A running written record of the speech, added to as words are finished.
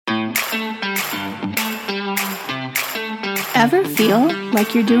Ever feel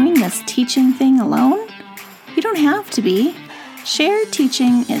like you're doing this teaching thing alone? You don't have to be. Shared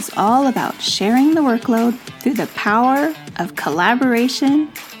teaching is all about sharing the workload through the power of collaboration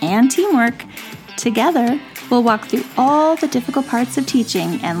and teamwork. Together, we'll walk through all the difficult parts of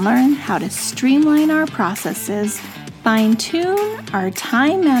teaching and learn how to streamline our processes, fine-tune our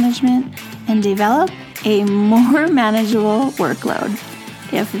time management, and develop a more manageable workload.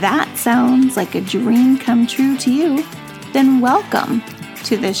 If that sounds like a dream come true to you, then welcome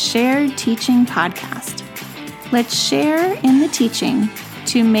to the Shared Teaching Podcast. Let's share in the teaching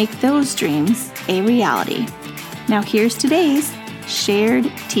to make those dreams a reality. Now here's today's Shared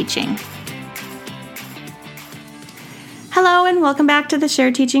Teaching. Hello and welcome back to the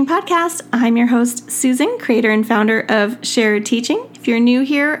Shared Teaching Podcast. I'm your host, Susan, creator and founder of Shared Teaching. If you're new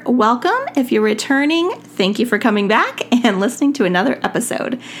here, welcome. If you're returning, thank you for coming back and listening to another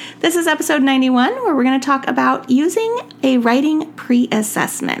episode. This is episode 91, where we're going to talk about using a writing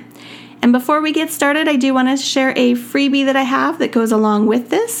pre-assessment. And before we get started, I do want to share a freebie that I have that goes along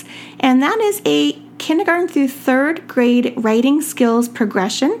with this, and that is a kindergarten through third grade writing skills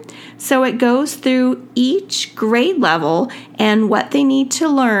progression. So it goes through each grade level and what they need to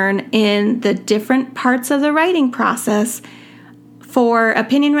learn in the different parts of the writing process for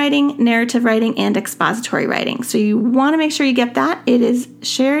opinion writing, narrative writing, and expository writing. So you want to make sure you get that. It is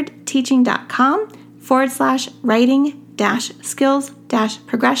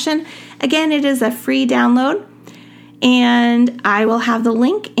sharedteaching.com/writing-skills-progression. Again, it is a free download, and I will have the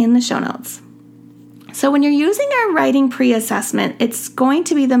link in the show notes. So when you're using a writing pre-assessment, it's going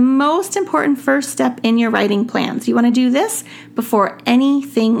to be the most important first step in your writing plans. You want to do this before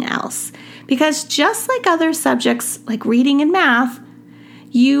anything else. Because just like other subjects like reading and math,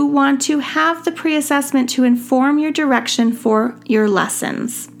 you want to have the pre-assessment to inform your direction for your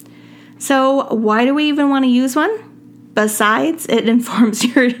lessons. So why do we even want to use one? Besides, it informs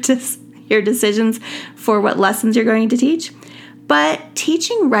your decisions for what lessons you're going to teach. But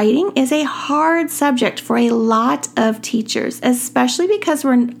teaching writing is a hard subject for a lot of teachers, especially because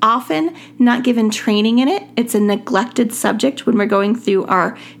we're often not given training in it. It's a neglected subject when we're going through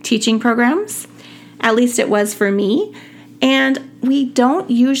our teaching programs. At least it was for me. And we don't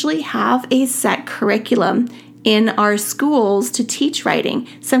usually have a set curriculum in our schools to teach writing.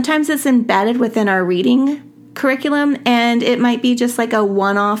 Sometimes it's embedded within our reading curriculum, and it might be just like a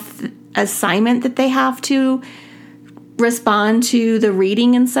one-off assignment that they have to respond to the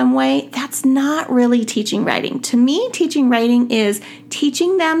reading in some way. That's not really teaching writing. To me, teaching writing is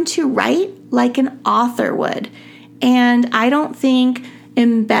teaching them to write like an author would. And I don't think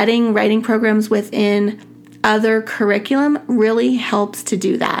embedding writing programs within other curriculum really helps to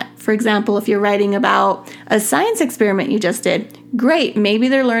do that. For example, if you're writing about a science experiment you just did, great. Maybe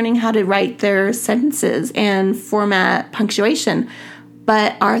they're learning how to write their sentences and format punctuation.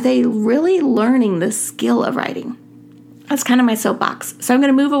 But are they really learning the skill of writing? That's kind of my soapbox. So I'm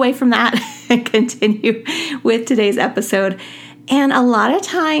going to move away from that and continue with today's episode. And a lot of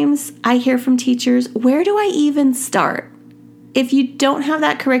times I hear from teachers, where do I even start? If you don't have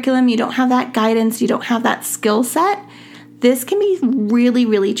that curriculum, you don't have that guidance, you don't have that skill set, this can be really,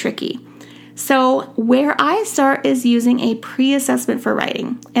 really tricky. So where I start is using a pre-assessment for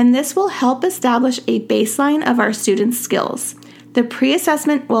writing, and this will help establish a baseline of our students' skills. The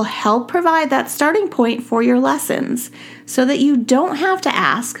pre-assessment will help provide that starting point for your lessons so that you don't have to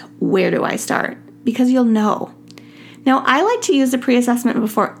ask, where do I start? Because you'll know. Now, I like to use the pre-assessment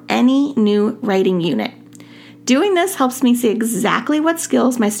before any new writing unit. Doing this helps me see exactly what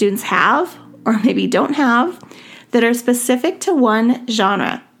skills my students have, or maybe don't have, that are specific to one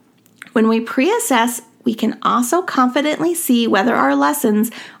genre. When we pre-assess, we can also confidently see whether our lessons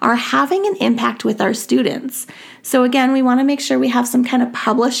are having an impact with our students. So again, we want to make sure we have some kind of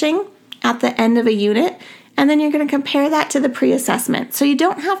publishing at the end of a unit, and then you're going to compare that to the pre-assessment. So you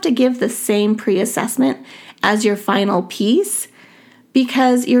don't have to give the same pre-assessment as your final piece,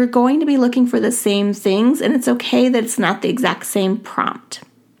 because you're going to be looking for the same things, and it's okay that it's not the exact same prompt.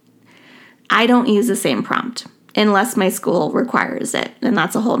 I don't use the same prompt unless my school requires it, and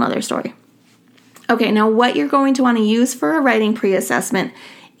that's a whole nother story. Okay, now what you're going to want to use for a writing pre-assessment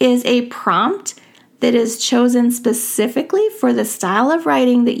is a prompt that is chosen specifically for the style of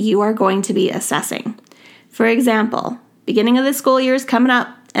writing that you are going to be assessing. For example, beginning of the school year is coming up,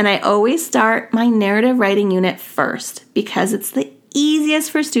 and I always start my narrative writing unit first because it's the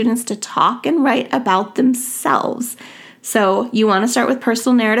easiest for students to talk and write about themselves. So you want to start with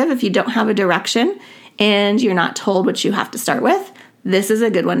personal narrative if you don't have a direction and you're not told what you have to start with. This is a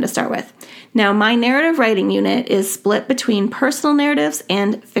good one to start with. Now, my narrative writing unit is split between personal narratives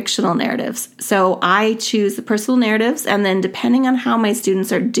and fictional narratives. So I choose the personal narratives, and then depending on how my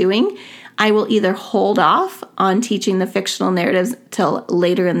students are doing, I will either hold off on teaching the fictional narratives till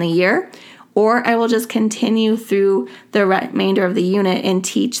later in the year, or I will just continue through the remainder of the unit and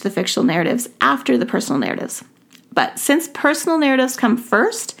teach the fictional narratives after the personal narratives. But since personal narratives come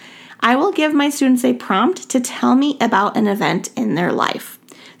first, I will give my students a prompt to tell me about an event in their life.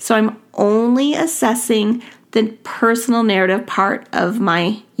 So I'm only assessing the personal narrative part of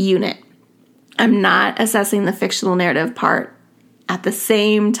my unit. I'm not assessing the fictional narrative part at the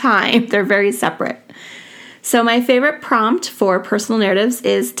same time. They're very separate. So my favorite prompt for personal narratives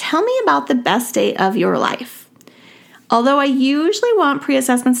is, tell me about the best day of your life. Although I usually want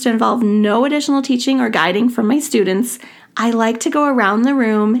pre-assessments to involve no additional teaching or guiding from my students, I like to go around the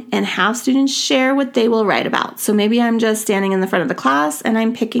room and have students share what they will write about. So maybe I'm just standing in the front of the class and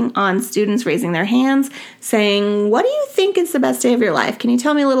I'm picking on students raising their hands saying, what do you think is the best day of your life? Can you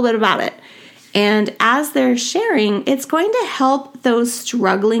tell me a little bit about it? And as they're sharing, it's going to help those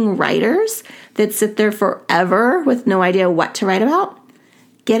struggling writers that sit there forever with no idea what to write about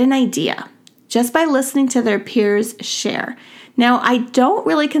get an idea just by listening to their peers share. Now, I don't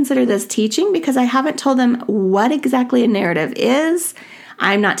really consider this teaching because I haven't told them what exactly a narrative is.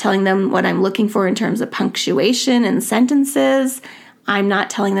 I'm not telling them what I'm looking for in terms of punctuation and sentences. I'm not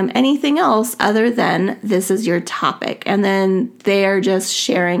telling them anything else other than this is your topic. And then they're just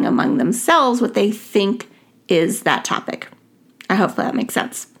sharing among themselves what they think is that topic. I hope that makes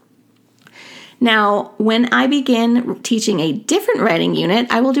sense. Now, when I begin teaching a different writing unit,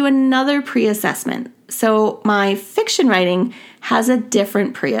 I will do another pre-assessment. So my fiction writing has a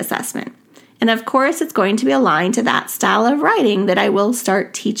different pre-assessment. And of course, it's going to be aligned to that style of writing that I will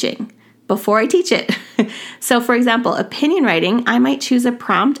start teaching before I teach it. So for example, opinion writing, I might choose a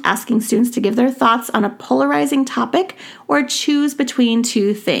prompt asking students to give their thoughts on a polarizing topic or choose between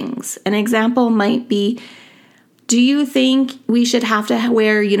two things. An example might be, do you think we should have to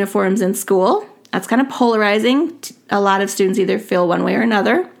wear uniforms in school? That's kind of polarizing. A lot of students either feel one way or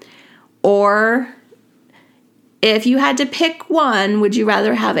another. Or if you had to pick one, would you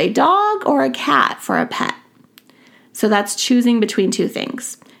rather have a dog or a cat for a pet? So that's choosing between two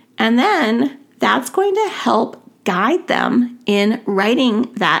things. And then that's going to help guide them in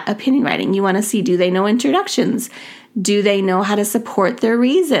writing that opinion writing. You want to see, do they know introductions? Do they know how to support their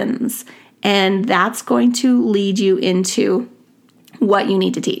reasons? And that's going to lead you into what you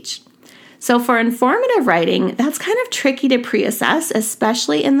need to teach. So for informative writing, that's kind of tricky to pre-assess,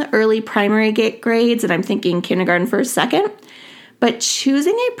 especially in the early primary grades, and I'm thinking kindergarten, first, second. But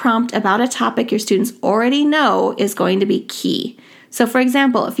choosing a prompt about a topic your students already know is going to be key. So for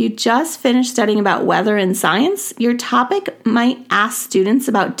example, if you just finished studying about weather in science, your topic might ask students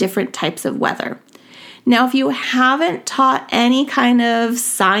about different types of weather. Now, if you haven't taught any kind of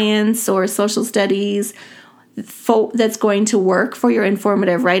science or social studies that's going to work for your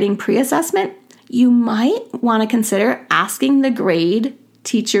informative writing pre-assessment, you might want to consider asking the grade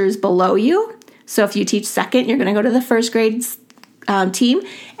teachers below you. So if you teach second, you're going to go to the first grade team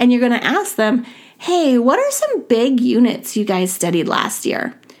and you're going to ask them, hey, what are some big units you guys studied last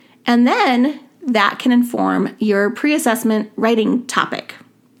year? And then that can inform your pre-assessment writing topic.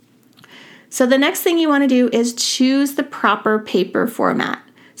 So the next thing you want to do is choose the proper paper format.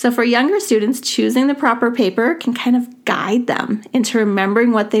 So for younger students, choosing the proper paper can kind of guide them into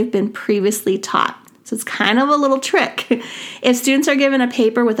remembering what they've been previously taught. So it's kind of a little trick. If students are given a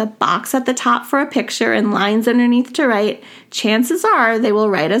paper with a box at the top for a picture and lines underneath to write, chances are they will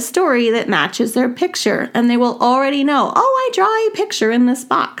write a story that matches their picture, and they will already know, oh, I draw a picture in this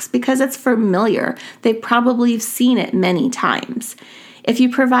box because it's familiar. They've probably seen it many times. If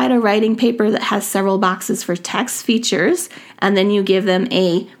you provide a writing paper that has several boxes for text features, and then you give them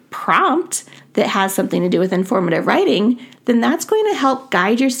a prompt that has something to do with informative writing, then that's going to help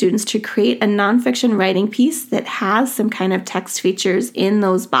guide your students to create a nonfiction writing piece that has some kind of text features in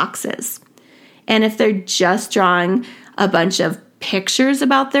those boxes. And if they're just drawing a bunch of pictures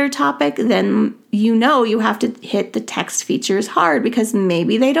about their topic, then you know you have to hit the text features hard because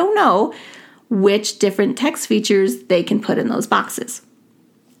maybe they don't know which different text features they can put in those boxes.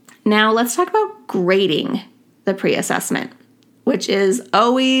 Now let's talk about grading the pre-assessment, which is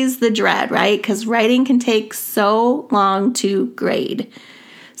always the dread, right? Because writing can take so long to grade.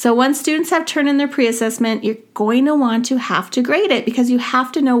 So once students have turned in their pre-assessment, you're going to want to have to grade it because you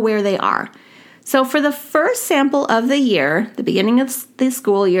have to know where they are. So for the first sample of the year, the beginning of the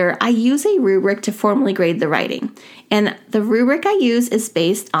school year, I use a rubric to formally grade the writing. And the rubric I use is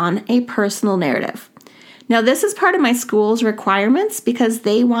based on a personal narrative. Now, this is part of my school's requirements because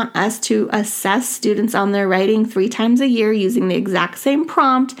they want us to assess students on their writing 3 times a year using the exact same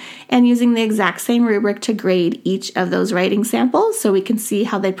prompt and using the exact same rubric to grade each of those writing samples so we can see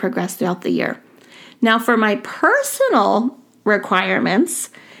how they progress throughout the year. Now, for my personal requirements,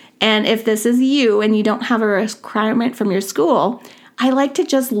 and if this is you and you don't have a requirement from your school, I like to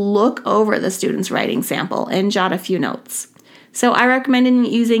just look over the student's writing sample and jot a few notes. So I recommend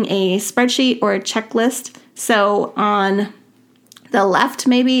using a spreadsheet or a checklist. So on the left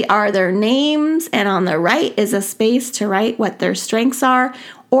maybe are their names, and on the right is a space to write what their strengths are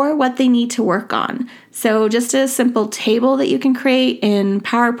or what they need to work on. So just a simple table that you can create in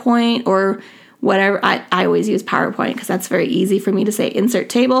PowerPoint or whatever. I always use PowerPoint because that's very easy for me to say insert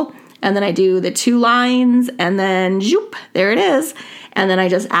table. And then I do the 2 lines and then zoop, there it is. And then I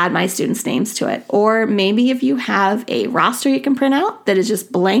just add my students' names to it. Or maybe if you have a roster you can print out that is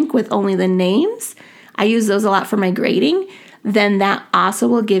just blank with only the names, I use those a lot for my grading, then that also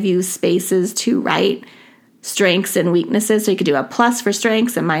will give you spaces to write strengths and weaknesses. So you could do a plus for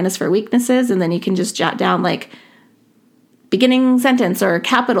strengths and minus for weaknesses, and then you can just jot down like beginning sentence or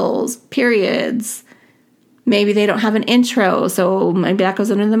capitals, periods. Maybe they don't have an intro, so maybe that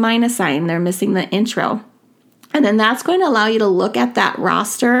goes under the minus sign. They're missing the intro. And then that's going to allow you to look at that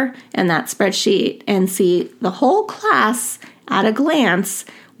roster and that spreadsheet and see the whole class at a glance,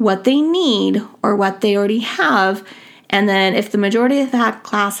 what they need or what they already have. And then if the majority of that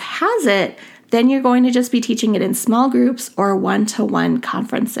class has it, then you're going to just be teaching it in small groups or one-to-one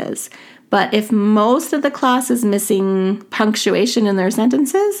conferences. But if most of the class is missing punctuation in their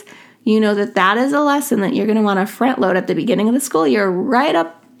sentences, you know that that is a lesson that you're going to want to front load at the beginning of the school year, right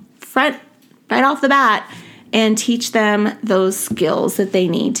up front, right off the bat, and teach them those skills that they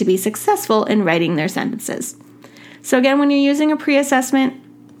need to be successful in writing their sentences. So again, when you're using a pre-assessment,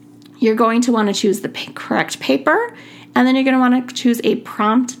 you're going to want to choose the correct paper, and then you're going to want to choose a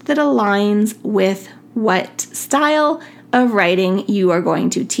prompt that aligns with what style of writing you are going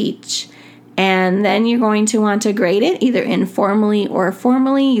to teach. And then you're going to want to grade it either informally or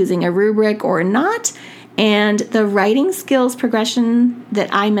formally using a rubric or not. And the writing skills progression that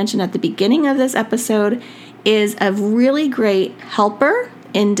I mentioned at the beginning of this episode is a really great helper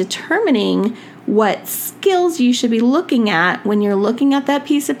in determining what skills you should be looking at when you're looking at that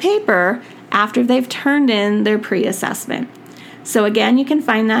piece of paper after they've turned in their pre-assessment. So again, you can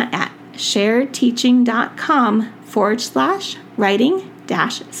find that at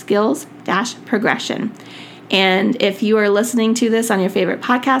sharedteaching.com/writing-skills-progression. And if you are listening to this on your favorite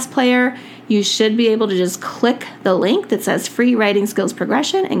podcast player, you should be able to just click the link that says free writing skills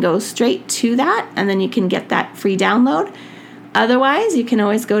progression and go straight to that, and then you can get that free download. Otherwise, you can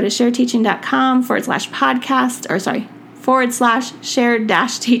always go to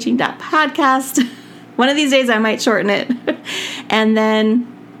shared-teaching.com/shared-teaching.podcast. One of these days I might shorten it. And then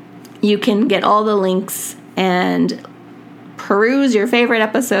you can get all the links and peruse your favorite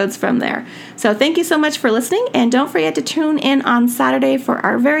episodes from there. So thank you so much for listening, and don't forget to tune in on Saturday for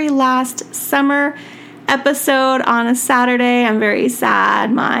our very last summer episode on a Saturday. I'm very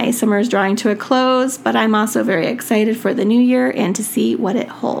sad. My summer is drawing to a close, but I'm also very excited for the new year and to see what it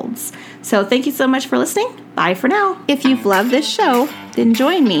holds. So thank you so much for listening. Bye for now. If you've loved this show, then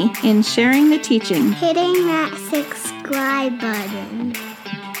join me in sharing the teaching, hitting that subscribe button,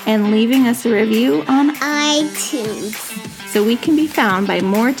 and leaving us a review on iTunes, so we can be found by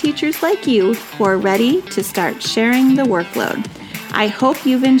more teachers like you who are ready to start sharing the workload. I hope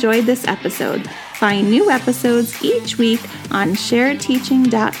you've enjoyed this episode. Find new episodes each week on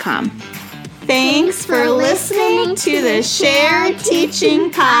sharedteaching.com. Thanks for listening to the Shared Teaching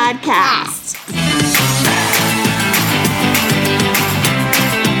Podcast.